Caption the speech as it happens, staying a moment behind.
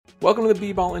Welcome to the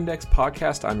B-Ball Index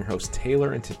podcast. I'm your host,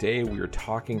 Taylor, and today we are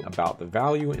talking about the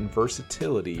value and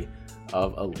versatility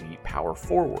of elite power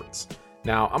forwards.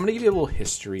 Now, I'm going to give you a little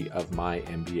history of my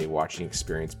NBA watching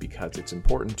experience because it's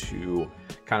important to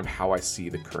kind of how I see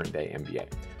the current day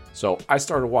NBA. So I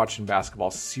started watching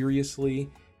basketball seriously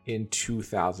in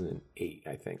 2008,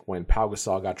 I think, when Pau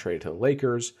Gasol got traded to the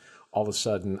Lakers. All of a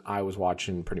sudden, I was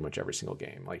watching pretty much every single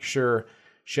game. Like, sure,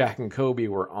 Shaq and Kobe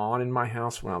were on in my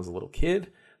house when I was a little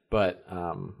kid, but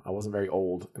I wasn't very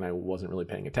old and I wasn't really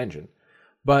paying attention.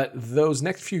 But those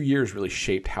next few years really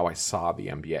shaped how I saw the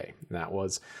NBA. And that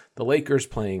was the Lakers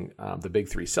playing the Big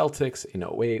Three Celtics in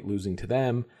 2008, losing to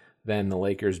them. Then the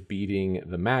Lakers beating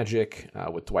the Magic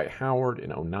with Dwight Howard in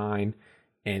 2009.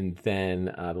 And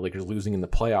then the Lakers losing in the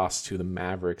playoffs to the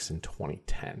Mavericks in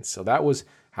 2010. So that was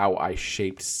how I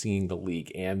shaped seeing the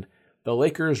league. And the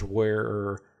Lakers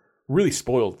were really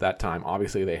spoiled at that time.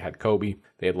 Obviously, they had Kobe,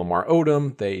 they had Lamar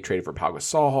Odom, they traded for Pau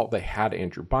Gasol, they had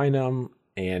Andrew Bynum,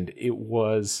 and it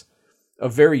was a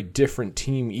very different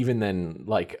team even than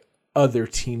like other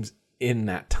teams in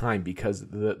that time, because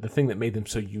the thing that made them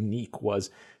so unique was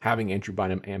having Andrew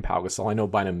Bynum and Pau Gasol. I know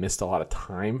Bynum missed a lot of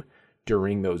time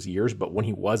during those years, but when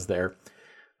he was there,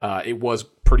 it was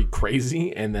pretty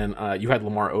crazy. And then you had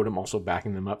Lamar Odom also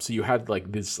backing them up. So you had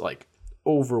like this like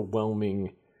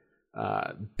overwhelming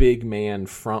big man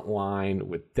front line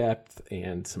with depth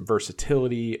and some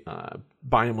versatility.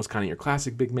 Bynum was kind of your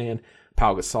classic big man.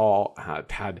 Pau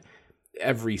Gasol had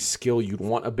every skill you'd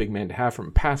want a big man to have,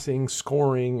 from passing,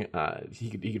 scoring. He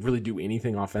could really do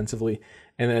anything offensively.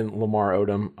 And then Lamar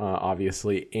Odom,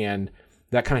 obviously, and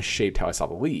that kind of shaped how I saw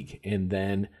the league. And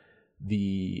then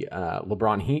the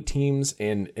LeBron Heat teams,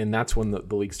 and that's when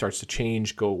the league starts to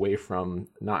change, go away from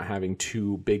not having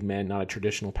two big men, not a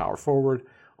traditional power forward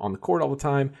on the court all the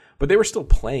time, but they were still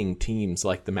playing teams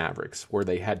like the Mavericks, where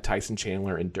they had Tyson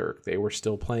Chandler and Dirk. They were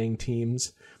still playing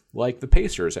teams like the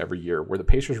Pacers every year, where the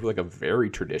Pacers were like a very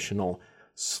traditional,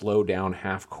 slow down,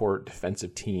 half-court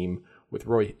defensive team with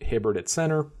Roy Hibbert at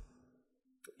center.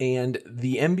 And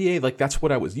the NBA, like, that's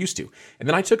what I was used to. And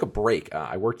then I took a break.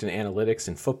 I worked in analytics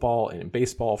and football and in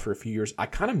baseball for a few years. I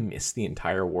kind of missed the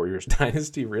entire Warriors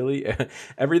dynasty, really.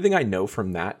 Everything I know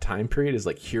from that time period is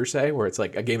like hearsay, where it's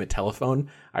like a game of telephone.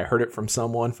 I heard it from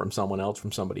someone else,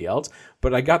 from somebody else.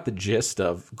 But I got the gist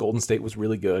of Golden State was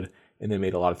really good, and they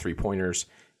made a lot of three-pointers.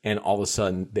 And all of a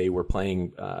sudden, they were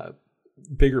playing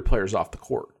bigger players off the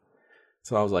court.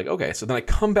 So I was like, okay. So then I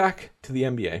come back to the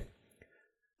NBA.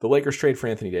 The Lakers trade for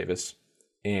Anthony Davis,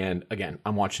 and again,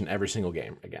 I'm watching every single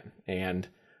game again. And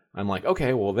I'm like,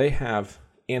 okay, well, they have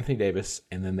Anthony Davis,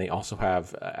 and then they also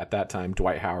have, at that time,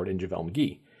 Dwight Howard and JaVale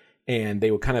McGee. And they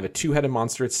were kind of a two-headed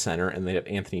monster at center, and they have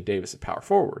Anthony Davis at power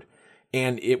forward.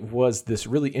 And it was this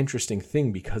really interesting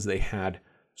thing because they had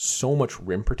so much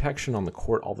rim protection on the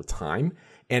court all the time,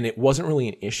 and it wasn't really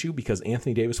an issue because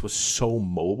Anthony Davis was so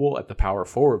mobile at the power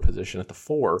forward position at the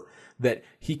four that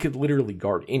he could literally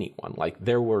guard anyone. Like,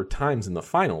 there were times in the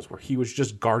finals where he was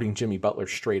just guarding Jimmy Butler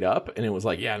straight up, and it was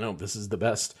like, yeah, no, this is the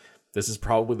best. This is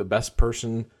probably the best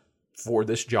person for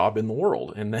this job in the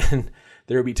world. And then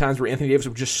there would be times where Anthony Davis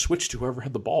would just switch to whoever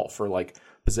had the ball for like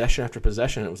possession after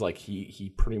possession. It was like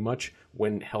he pretty much,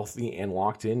 when healthy and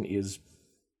locked in, is,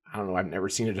 I don't know, I've never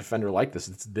seen a defender like this.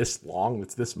 It's this long,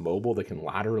 it's this mobile, that can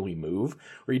laterally move,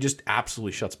 where he just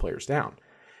absolutely shuts players down.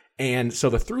 And so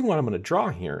the through line I'm going to draw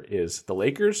here is the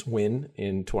Lakers win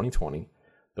in 2020,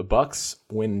 the Bucks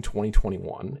win in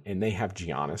 2021, and they have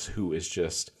Giannis, who is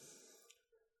just,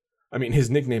 I mean, his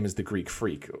nickname is the Greek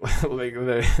Freak. Like,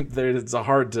 it's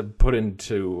hard to put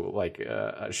into like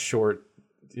a short,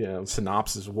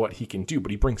 synopsis of what he can do, but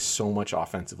he brings so much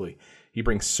offensively. He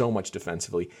brings so much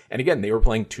defensively. And again, they were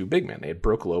playing two big men. They had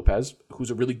Brook Lopez, who's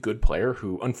a really good player,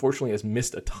 who unfortunately has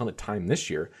missed a ton of time this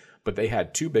year, but they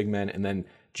had two big men. And then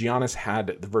Giannis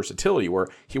had the versatility where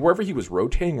wherever he was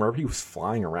rotating, wherever he was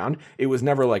flying around, it was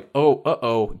never like,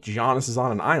 Giannis is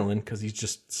on an island, because he's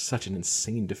just such an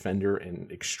insane defender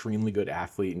and extremely good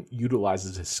athlete and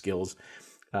utilizes his skills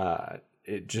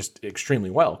just extremely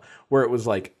well. Where it was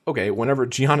like, okay, whenever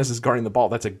Giannis is guarding the ball,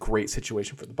 that's a great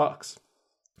situation for the Bucks.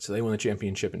 So they won the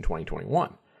championship in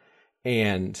 2021.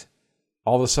 And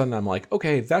all of a sudden I'm like,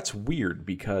 okay, that's weird,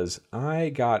 because I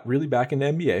got really back into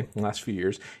NBA the last few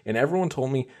years, and everyone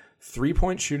told me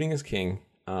 3-point shooting is king.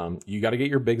 You got to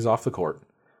get your bigs off the court.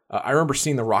 I remember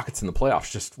seeing the Rockets in the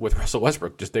playoffs just with Russell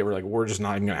Westbrook. They were like, we're just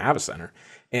not even going to have a center.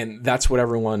 And that's what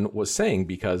everyone was saying,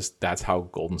 because that's how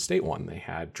Golden State won. They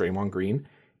had Draymond Green,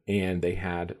 and they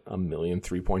had a million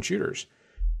 3-point shooters.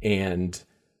 And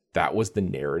that was the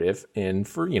narrative. And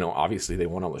for, obviously they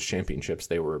won all those championships.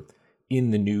 They were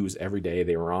in the news every day.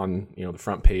 They were on, the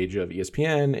front page of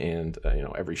ESPN, and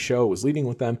every show was leading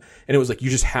with them. And it was like, you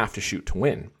just have to shoot to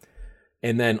win.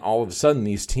 And then all of a sudden,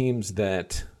 these teams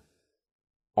that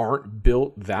aren't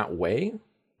built that way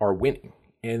are winning.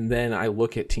 And then I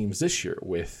look at teams this year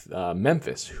with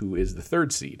Memphis, who is the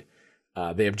 3rd seed.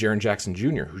 They have Jaren Jackson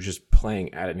Jr., who's just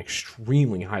playing at an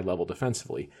extremely high level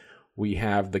defensively. We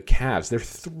have the Cavs. They're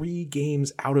 3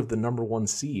 games out of the number 1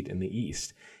 seed in the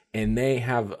East. And they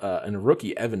have a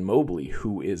rookie, Evan Mobley,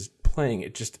 who is playing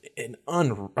at just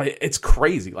it's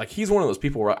crazy. Like, he's one of those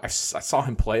people where I saw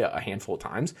him play a handful of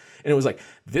times, and it was like,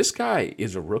 this guy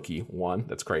is a rookie. One,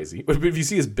 that's crazy. But if you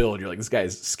see his build, you're like, this guy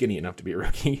is skinny enough to be a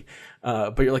rookie.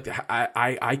 But you're like,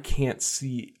 I can't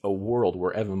see a world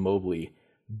where Evan Mobley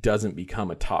doesn't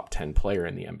become a top 10 player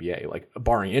in the NBA, like,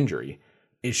 barring injury.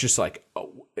 It's just like,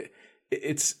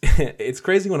 it's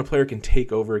crazy when a player can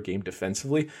take over a game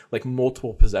defensively, like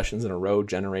multiple possessions in a row,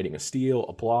 generating a steal,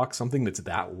 a block, something that's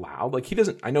that loud. Like,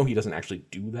 I know he doesn't actually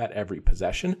do that every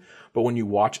possession, but when you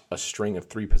watch a string of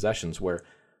 3 possessions where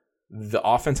the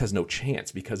offense has no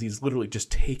chance because he's literally just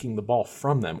taking the ball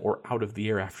from them or out of the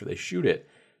air after they shoot it,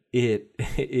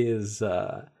 it's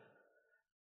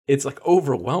like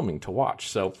overwhelming to watch.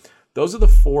 So those are the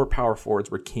 4 power forwards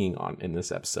we're keying on in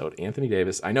this episode. Anthony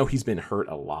Davis, I know he's been hurt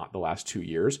a lot the last 2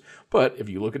 years, but if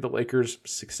you look at the Lakers'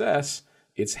 success,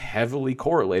 it's heavily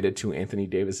correlated to Anthony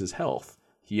Davis's health.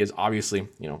 He is obviously,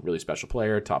 really special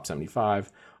player, top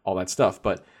 75, all that stuff.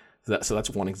 But so that's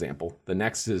one example. The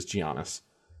next is Giannis,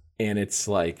 and it's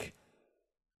like,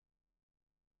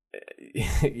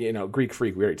 Greek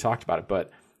Freak. We already talked about it,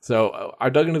 but. So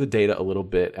I dug into the data a little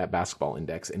bit at Basketball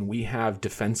Index, and we have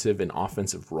defensive and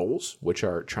offensive roles, which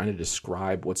are trying to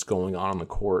describe what's going on the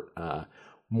court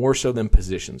more so than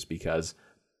positions, because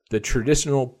the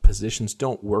traditional positions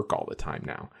don't work all the time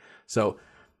now. So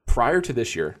prior to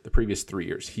this year, the previous 3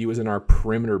 years, he was in our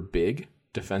perimeter big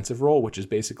defensive role, which is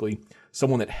basically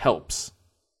someone that helps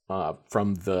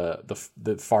from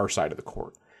the far side of the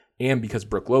court. And because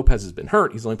Brook Lopez has been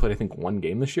hurt, he's only played, I think, 1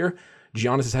 game this year.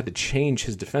 Giannis has had to change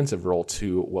his defensive role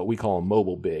to what we call a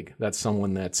mobile big. That's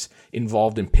someone that's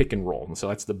involved in pick and roll. And so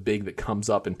that's the big that comes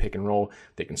up in pick and roll.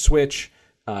 They can switch,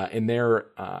 and they're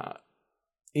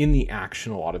in the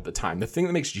action a lot of the time. The thing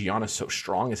that makes Giannis so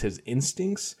strong is his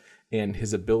instincts and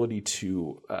his ability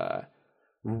to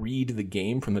read the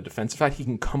game from the defensive side. He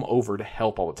can come over to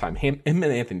help all the time. Him and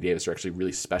Anthony Davis are actually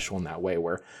really special in that way,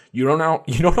 where you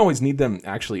don't always need them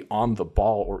actually on the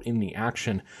ball or in the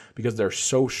action, because they're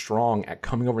so strong at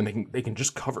coming over, and they can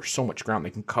just cover so much ground.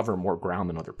 They can cover more ground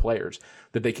than other players,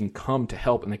 that they can come to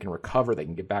help, and they can recover. They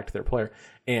can get back to their player.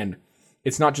 And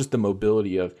it's not just the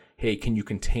mobility of, hey, can you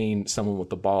contain someone with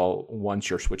the ball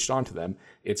once you're switched onto them?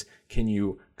 It's, can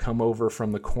you come over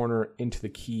from the corner into the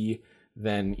key,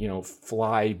 then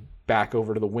fly back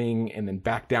over to the wing and then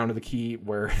back down to the key,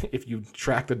 where if you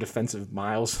track the defensive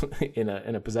miles in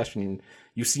a possession,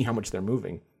 you see how much they're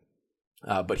moving.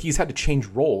 But he's had to change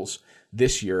roles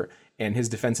this year, and his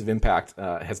defensive impact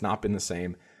has not been the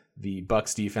same. The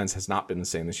Bucks defense has not been the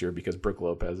same this year because Brook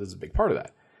Lopez is a big part of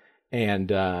that. And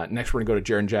next we're going to go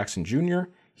to Jaren Jackson Jr.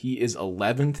 He is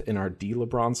 11th in our D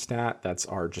LeBron stat. That's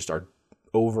our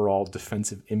overall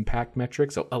defensive impact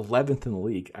metric. So 11th in the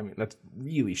league. I mean, that's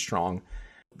really strong.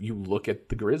 You look at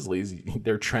the Grizzlies,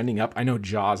 they're trending up. I know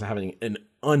Ja's having an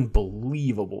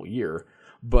unbelievable year,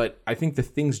 but I think the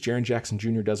things Jaren Jackson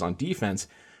Jr. does on defense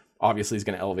obviously is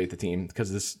going to elevate the team,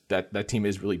 because that team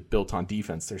is really built on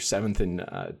defense. They're 7th in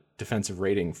defensive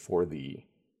rating for the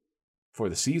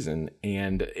season,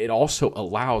 and it also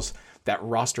allows that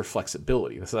roster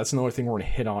flexibility. So that's another thing we're going to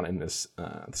hit on in this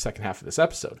the second half of this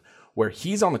episode, where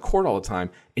he's on the court all the time,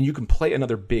 and you can play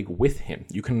another big with him.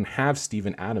 You can have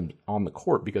Steven Adams on the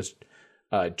court, because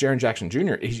Jaren Jackson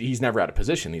Jr., he's never out of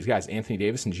position. These guys, Anthony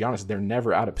Davis and Giannis, they're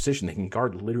never out of position. They can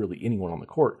guard literally anyone on the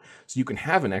court. So you can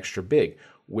have an extra big.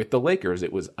 With the Lakers,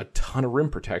 it was a ton of rim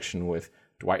protection with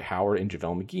Dwight Howard and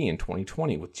JaVale McGee in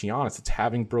 2020. With Giannis, it's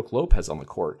having Brook Lopez on the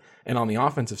court. And on the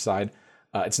offensive side,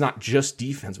 it's not just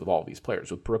defense with all of these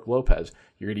players. With Brook Lopez,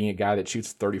 you're getting a guy that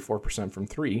shoots 34% from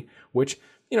 3, which,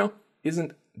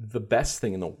 isn't the best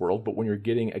thing in the world, but when you're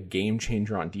getting a game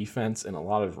changer on defense and a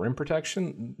lot of rim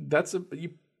protection,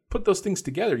 you put those things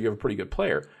together, you have a pretty good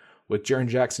player. With Jaren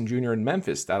Jackson Jr. in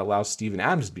Memphis, that allows Steven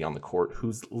Adams to be on the court,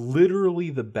 who's literally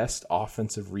the best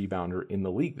offensive rebounder in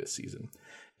the league this season.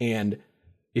 And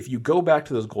if you go back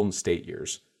to those Golden State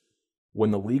years,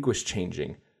 when the league was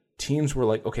changing, teams were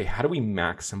like, okay, how do we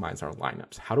maximize our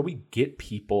lineups? How do we get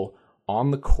people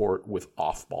on the court with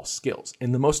off-ball skills?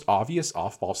 And the most obvious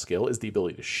off-ball skill is the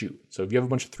ability to shoot. So if you have a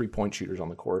bunch of three-point shooters on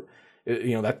the court,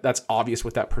 That's obvious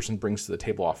what that person brings to the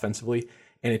table offensively,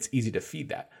 and it's easy to feed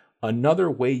that. Another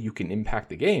way you can impact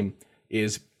the game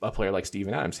is a player like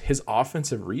Steven Adams. His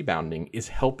offensive rebounding is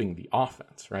helping the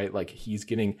offense, right? Like he's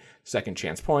getting second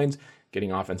chance points,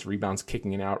 getting offensive rebounds,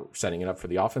 kicking it out, setting it up for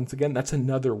the offense again. That's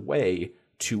another way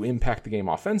to impact the game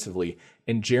offensively.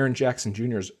 And Jaren Jackson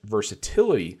Jr.'s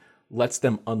versatility lets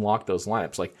them unlock those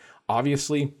lineups. Like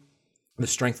obviously the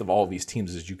strength of all of these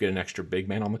teams is you get an extra big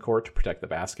man on the court to protect the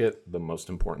basket, the most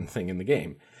important thing in the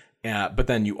game. But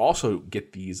then you also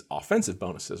get these offensive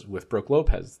bonuses with Brook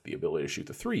Lopez, the ability to shoot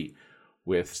the three,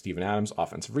 with Steven Adams,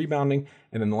 offensive rebounding.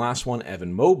 And then the last one,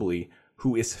 Evan Mobley,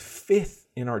 who is 5th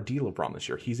in our D LeBron this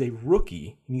year. He's a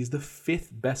rookie, and he's the 5th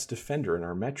best defender in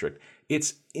our metric.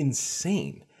 It's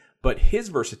insane. But his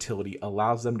versatility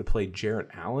allows them to play Jarrett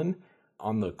Allen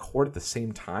on the court at the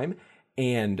same time,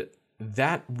 and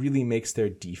that really makes their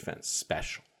defense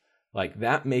special. Like,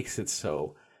 that makes it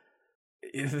so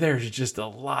there's just a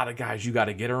lot of guys you got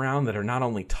to get around that are not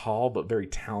only tall but very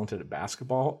talented at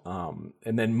basketball.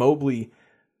 And then Mobley,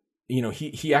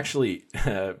 he actually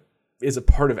is a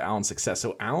part of Allen's success.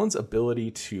 So Allen's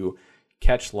ability to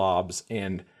catch lobs,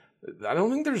 and I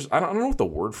don't know what the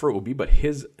word for it would be, but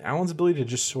Allen's ability to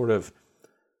just sort of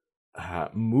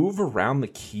move around the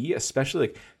key, especially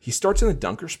like he starts in the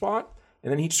dunker spot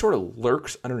and then he sort of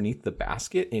lurks underneath the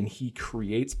basket and he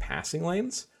creates passing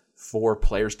lanes for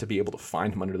players to be able to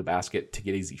find him under the basket to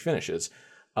get easy finishes.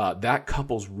 That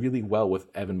couples really well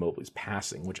with Evan Mobley's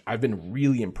passing, which I've been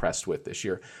really impressed with this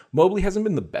year. Mobley hasn't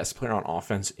been the best player on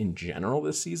offense in general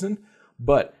this season,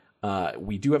 but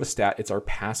we do have a stat. It's our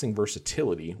passing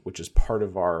versatility, which is part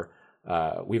of our,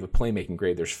 we have a playmaking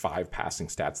grade. There's 5 passing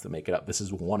stats that make it up. This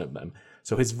is one of them.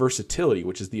 So his versatility,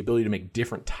 which is the ability to make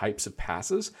different types of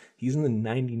passes, he's in the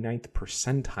 99th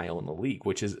percentile in the league,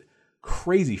 which is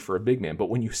crazy for a big man. But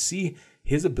when you see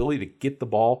his ability to get the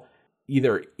ball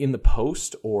either in the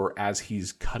post or as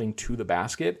he's cutting to the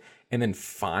basket and then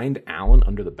find Allen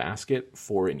under the basket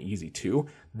for an easy 2,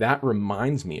 that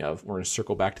reminds me of, we're going to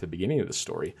circle back to the beginning of the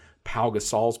story, Pau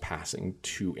Gasol's passing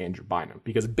to Andrew Bynum.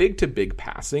 Because big to big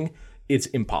passing, it's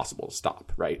impossible to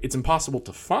stop, right? It's impossible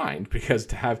to find because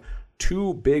to have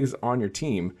 2 bigs on your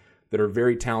team that are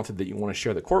very talented that you want to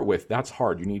share the court with, that's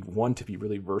hard. You need one to be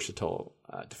really versatile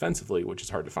defensively, which is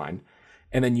hard to find.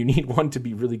 And then you need one to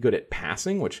be really good at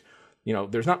passing, which,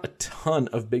 there's not a ton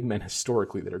of big men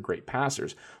historically that are great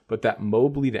passers, but that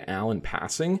Mobley to Allen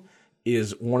passing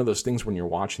is one of those things when you're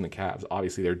watching the Cavs.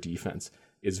 Obviously, their defense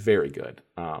is very good.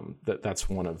 That's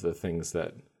one of the things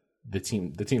that the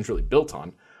team's really built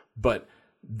on. But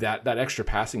that extra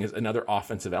passing is another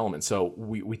offensive element. So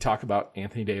we talk about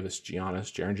Anthony Davis,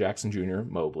 Giannis, Jaren Jackson Jr.,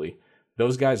 Mobley.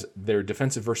 Those guys, their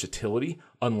defensive versatility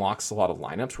unlocks a lot of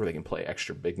lineups where they can play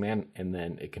extra big man, and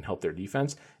then it can help their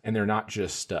defense. And they're not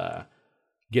just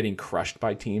getting crushed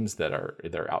by teams they're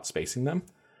outspacing them,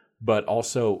 but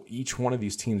also each one of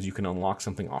these teams you can unlock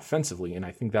something offensively. And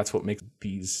I think that's what makes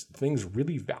these things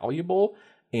really valuable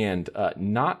and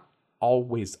not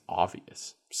always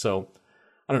obvious. So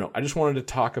I don't know. I just wanted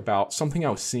to talk about something I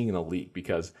was seeing in the league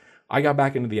because I got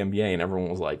back into the NBA and everyone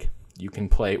was like, you can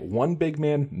play one big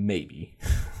man maybe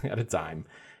at a time,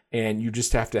 and you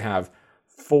just have to have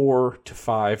 4 to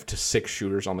 5 to 6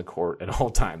 shooters on the court at all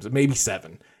times, maybe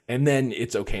 7, and then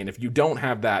it's okay. And if you don't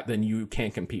have that, then you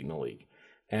can't compete in the league.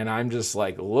 And I'm just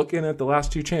like looking at the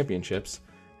last 2 championships,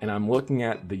 and I'm looking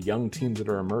at the young teams that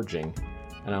are emerging,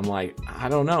 and I'm like, I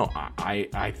don't know.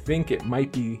 I think it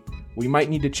might be, we might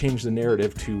need to change the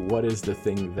narrative to what is the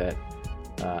thing that,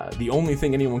 the only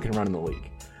thing anyone can run in the league.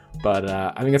 But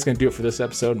I think that's going to do it for this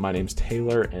episode. My name's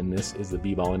Taylor, and this is the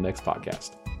B-Ball Index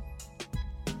podcast.